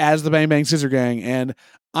as the Bang Bang Scissor Gang. And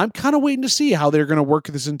I'm kind of waiting to see how they're going to work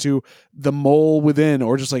this into the mole within,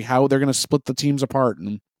 or just like how they're going to split the teams apart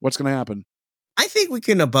and what's going to happen. I think we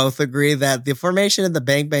can both agree that the formation of the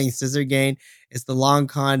Bang Bang Scissor Gang is the long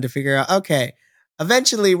con to figure out, okay,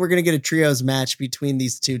 eventually we're going to get a trios match between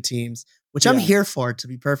these two teams, which I'm here for, to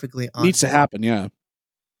be perfectly honest. Needs to happen, yeah.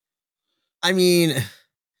 I mean,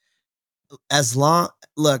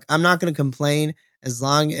 look, I'm not going to complain as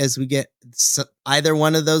long as we get either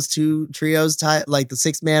one of those two trios, like the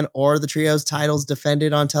 6-man or the trios titles,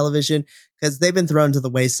 defended on television, because they've been thrown to the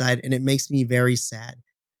wayside, and it makes me very sad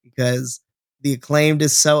because the Acclaimed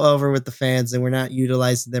is so over with the fans and we're not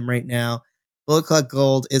utilizing them right now. Bullet Club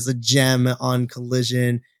Gold is a gem on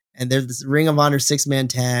Collision, and they're this Ring of Honor 6-man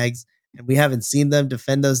tags, and we haven't seen them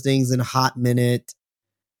defend those things in a hot minute.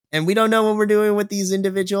 And we don't know what we're doing with these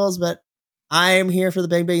individuals, but I am here for the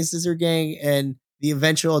Bang Bang Scissor Gang, and the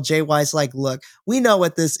eventual Jay White's like, look, we know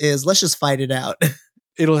what this is. Let's just fight it out.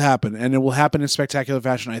 It'll happen, and it will happen in spectacular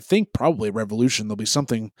fashion. I think probably Revolution. There'll be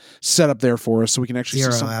something set up there for us so we can actually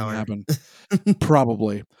see something happen.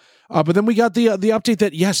 Probably. But then we got the update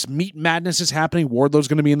that, yes, Meat Madness is happening. Wardlow's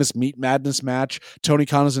going to be in this Meat Madness match. Tony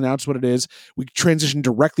Khan has announced what it is. We transitioned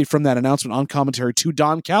directly from that announcement on commentary to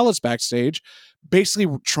Don Callis backstage,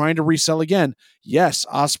 basically trying to resell again. Yes,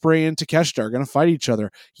 Ospreay and Takeshita are going to fight each other.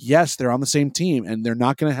 Yes, they're on the same team, and they're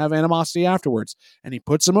not going to have animosity afterwards. And he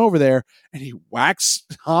puts him over there, and he whacks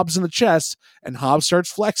Hobbs in the chest, and Hobbs starts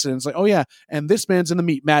flexing. And it's like, oh yeah, and this man's in the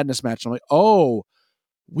Meat Madness match. And I'm like, oh,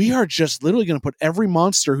 we are just literally going to put every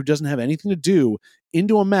monster who doesn't have anything to do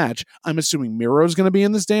into a match. I'm assuming Miro's going to be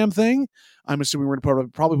in this damn thing. I'm assuming we're going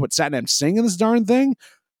to probably put Satnam Singh in this darn thing.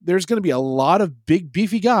 There's going to be a lot of big,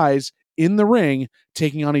 beefy guys in the ring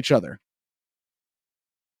taking on each other.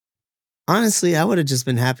 Honestly, I would have just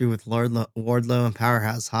been happy with Wardlow and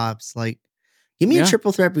Powerhouse Hobbs. Like, Give me a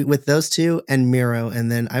triple threat with those two and Miro,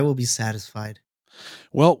 and then I will be satisfied.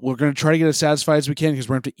 Well, we're going to try to get as satisfied as we can because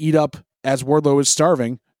we're going to have to eat up, as Wardlow is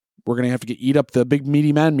starving, we're going to have to eat up the big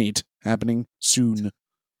meaty man meat happening soon.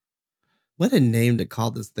 What a name to call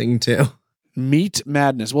this thing to. Meat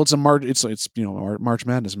Madness. Well, it's March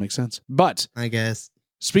Madness. It makes sense. But I guess.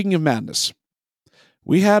 Speaking of madness,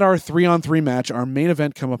 we had our 3-on-3 match, our main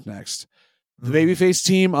event come up next. The babyface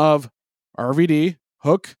team of RVD,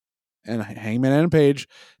 Hook, and Hangman Adam Page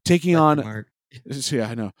taking on, yeah,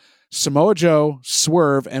 I know, Samoa Joe,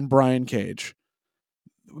 Swerve, and Brian Cage.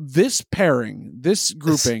 This pairing, this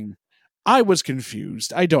grouping, I was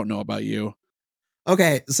confused. I don't know about you.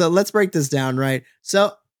 Okay, so let's break this down, right?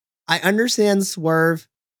 So I understand Swerve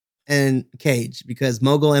and Cage because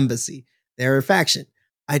Mogul Embassy, they're a faction.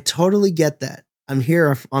 I totally get that. I'm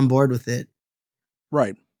here on board with it.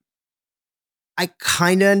 Right. I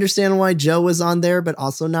kind of understand why Joe was on there, but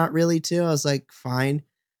also not really too. I was like, fine.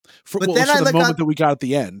 But then the moment that we got at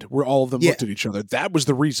the end, where all of them looked at each other, that was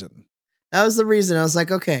the reason. That was the reason. I was like,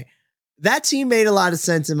 okay, that team made a lot of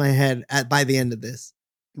sense in my head by the end of this.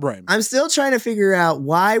 Right. I'm still trying to figure out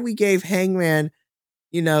why we gave Hangman,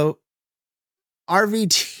 RVD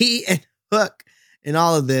and Hook in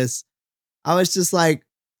all of this. I was just like,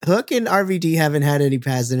 Hook and RVD haven't had any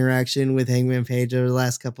past interaction with Hangman Page over the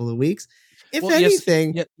last couple of weeks. If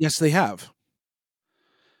anything. Yes, they have.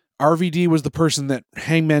 RVD was the person that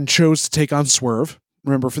Hangman chose to take on Swerve.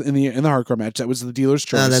 Remember, in the hardcore match, that was the dealer's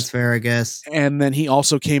choice. Oh, that's fair, I guess. And then he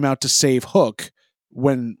also came out to save Hook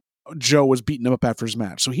when Joe was beating him up after his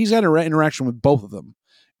match. So he's had an interaction with both of them,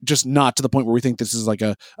 just not to the point where we think this is like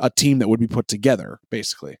a team that would be put together,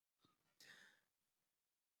 basically.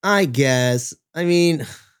 I guess. I mean,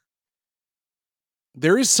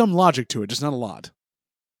 there is some logic to it, just not a lot.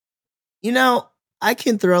 I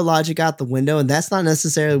can throw logic out the window, and that's not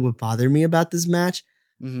necessarily what bothered me about this match.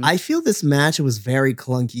 Mm-hmm. I feel this match was very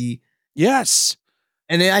clunky. Yes.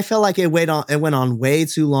 And I felt like it went on way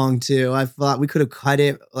too long too. I thought we could have cut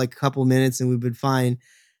it like a couple minutes and we'd been fine.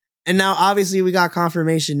 And now obviously we got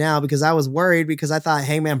confirmation now because I was worried because I thought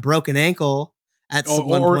Hangman broke an ankle at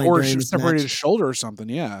one point or during this separated match. his shoulder or something.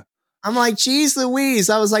 Yeah. I'm like, geez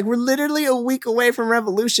Louise. I was like, we're literally a week away from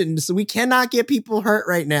Revolution, so we cannot get people hurt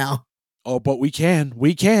right now. Oh, but we can.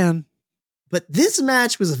 We can. But this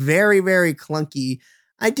match was very, very clunky.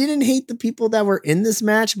 I didn't hate the people that were in this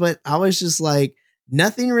match, but I was just like,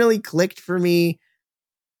 nothing really clicked for me.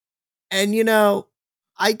 And,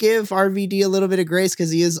 I give RVD a little bit of grace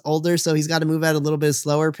because he is older, so he's got to move at a little bit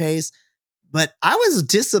slower pace. But I was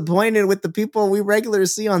disappointed with the people we regularly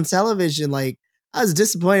see on television. Like, I was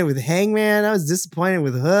disappointed with Hangman. I was disappointed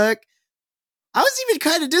with Hook. I was even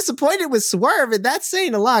kind of disappointed with Swerve, and that's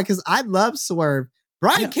saying a lot because I love Swerve.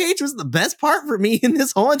 Brian Cage was the best part for me in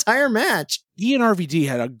this whole entire match. He and RVD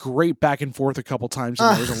had a great back and forth a couple times.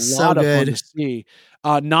 And there was a lot of fun to see.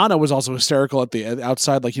 Nana was also hysterical at the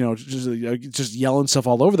outside, like, just yelling stuff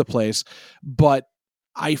all over the place. But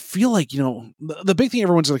I feel like, the big thing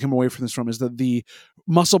everyone's going to come away from this from is that the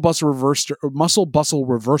muscle bustle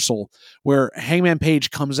reversal where Hangman Page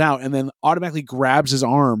comes out and then automatically grabs his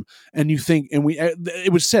arm, and you think, and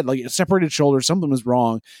it was said like a separated shoulder, something was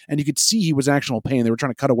wrong, and you could see he was in actual pain. They were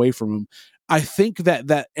trying to cut away from him. I think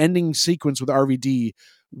that ending sequence with RVD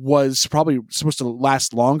was probably supposed to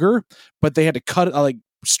last longer, but they had to cut it,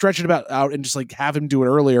 stretch it out and just like have him do it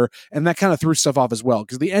earlier, and that kind of threw stuff off as well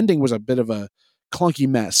because the ending was a bit of a clunky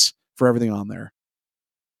mess for everything on there.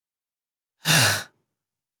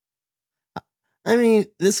 I mean,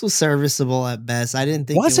 this was serviceable at best. I didn't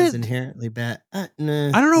think it was inherently bad. I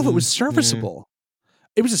don't know if it was serviceable.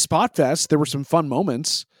 It was a spot fest. There were some fun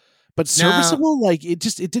moments, but serviceable,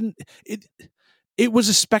 it was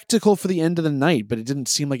a spectacle for the end of the night, but it didn't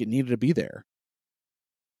seem like it needed to be there.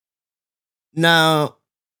 No,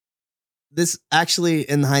 this actually,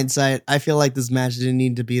 in hindsight, I feel like this match didn't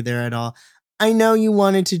need to be there at all. I know you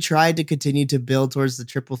wanted to try to continue to build towards the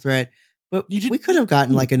triple threat, but we could have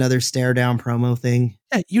gotten like another stare down promo thing.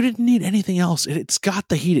 Yeah, you didn't need anything else. It's got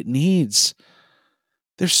the heat it needs.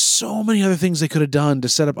 There's so many other things they could have done to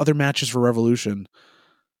set up other matches for Revolution.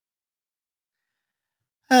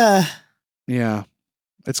 Yeah,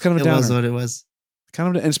 it's kind of a downer. It was what it was.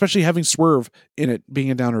 And especially having Swerve in it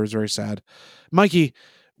being a downer is very sad. Mikey,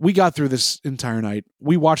 we got through this entire night.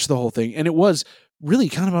 We watched the whole thing, and it was really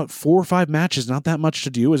kind of about 4 or 5 matches, not that much to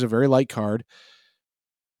do. It was a very light card.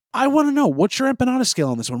 I want to know, what's your empanada scale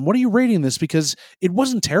on this one? What are you rating this? Because it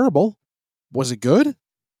wasn't terrible. Was it good?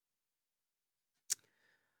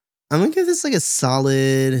 I'm going to give this like a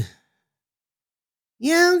solid...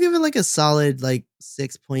 Yeah, I'll give it like a solid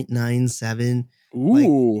 6.97.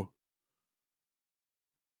 Ooh.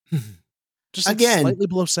 Just like Again, slightly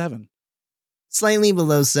below 7. Slightly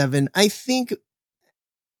below 7. I think,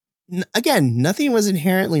 again, nothing was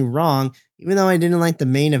inherently wrong. Even though I didn't like the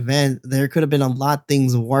main event, there could have been a lot of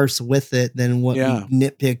things worse with it than what we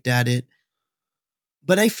nitpicked at it.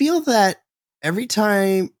 But I feel that every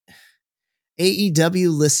time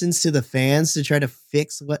AEW listens to the fans to try to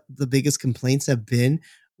fix what the biggest complaints have been,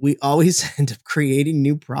 we always end up creating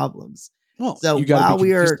new problems. Well, so you gotta while be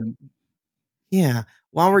we are, consistent.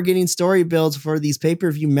 while we're getting story builds for these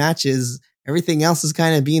pay-per-view matches, everything else is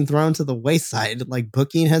kind of being thrown to the wayside. Like,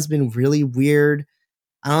 booking has been really weird.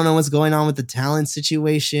 I don't know what's going on with the talent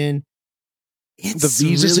situation. The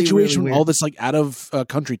visa really, situation, really all this like out of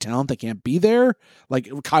country talent that can't be there, like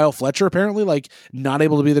Kyle Fletcher apparently like not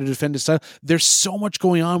able to be there to defend his title. There's so much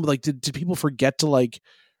going on. Like, did people forget to like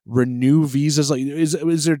renew visas? Like, is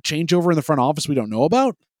there changeover in the front office we don't know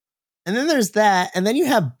about? And then there's that, and then you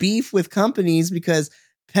have beef with companies because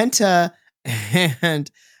Penta and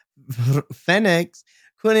Phoenix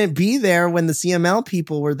couldn't be there when the CML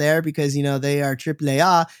people were there because, they are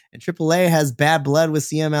AAA, and AAA has bad blood with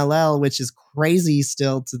CMLL, which is crazy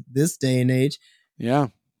still to this day and age. Yeah.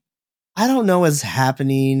 I don't know what's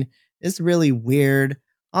happening. It's really weird.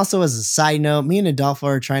 Also, as a side note, me and Adolfo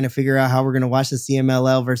are trying to figure out how we're going to watch the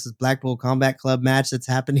CMLL versus Blackpool Combat Club match that's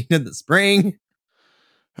happening in the spring.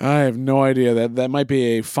 I have no idea. That might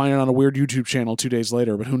be a find it on a weird YouTube channel 2 days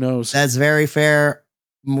later, but who knows? That's very fair.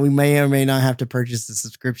 We may or may not have to purchase the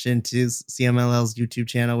subscription to CMLL's YouTube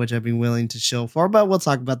channel, which I've been willing to show for, but we'll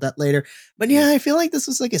talk about that later. But yeah, I feel like this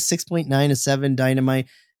was like a 6.9 to 7 Dynamite.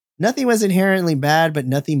 Nothing was inherently bad, but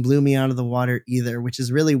nothing blew me out of the water either, which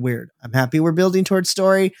is really weird. I'm happy we're building towards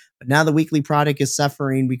story, but now the weekly product is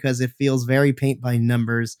suffering because it feels very paint by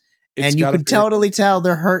numbers. And you can totally tell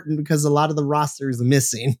they're hurting because a lot of the roster is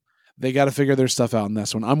missing. They got to figure their stuff out in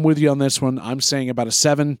this one. I'm with you on this one. I'm saying about a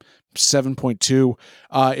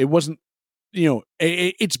 7.2. It wasn't,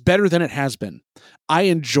 it's better than it has been. I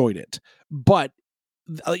enjoyed it, but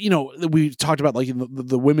we talked about like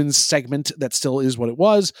the women's segment that still is what it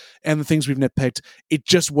was, and the things we've nitpicked. It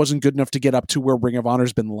just wasn't good enough to get up to where Ring of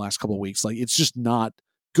Honor's been the last couple of weeks. Like, it's just not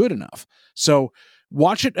good enough. So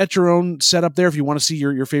watch it at your own setup there. If you want to see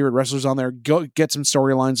your favorite wrestlers on there, go get some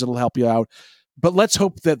storylines that'll help you out. But let's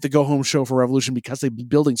hope that the go-home show for Revolution, because they've been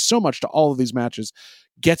building so much to all of these matches,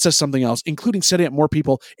 gets us something else, including setting up more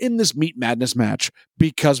people in this Meat Madness match,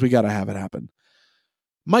 because we got to have it happen.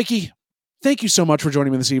 Mikey, thank you so much for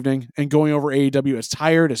joining me this evening and going over AEW as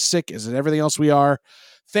tired, as sick, as everything else we are.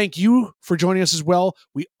 Thank you for joining us as well.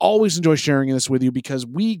 We always enjoy sharing this with you because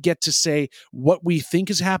we get to say what we think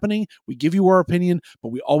is happening. We give you our opinion,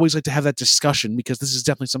 but we always like to have that discussion because this is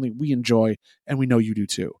definitely something we enjoy, and we know you do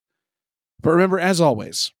too. But remember, as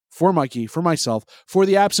always, for Mikey, for myself, for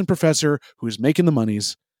the absent professor who is making the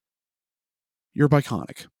monies, you're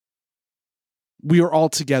Biconic. We are all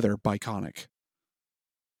together Biconic.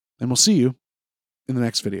 And we'll see you in the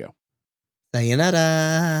next video.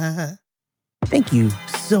 Sayonara. Thank you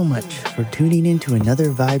so much for tuning in to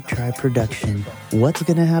another Vibe Tribe production. What's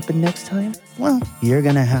going to happen next time? Well, you're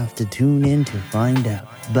going to have to tune in to find out.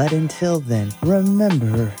 But until then,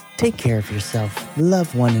 remember, take care of yourself,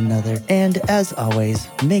 love one another, and as always,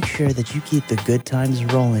 make sure that you keep the good times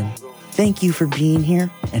rolling. Thank you for being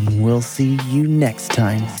here, and we'll see you next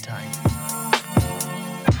time.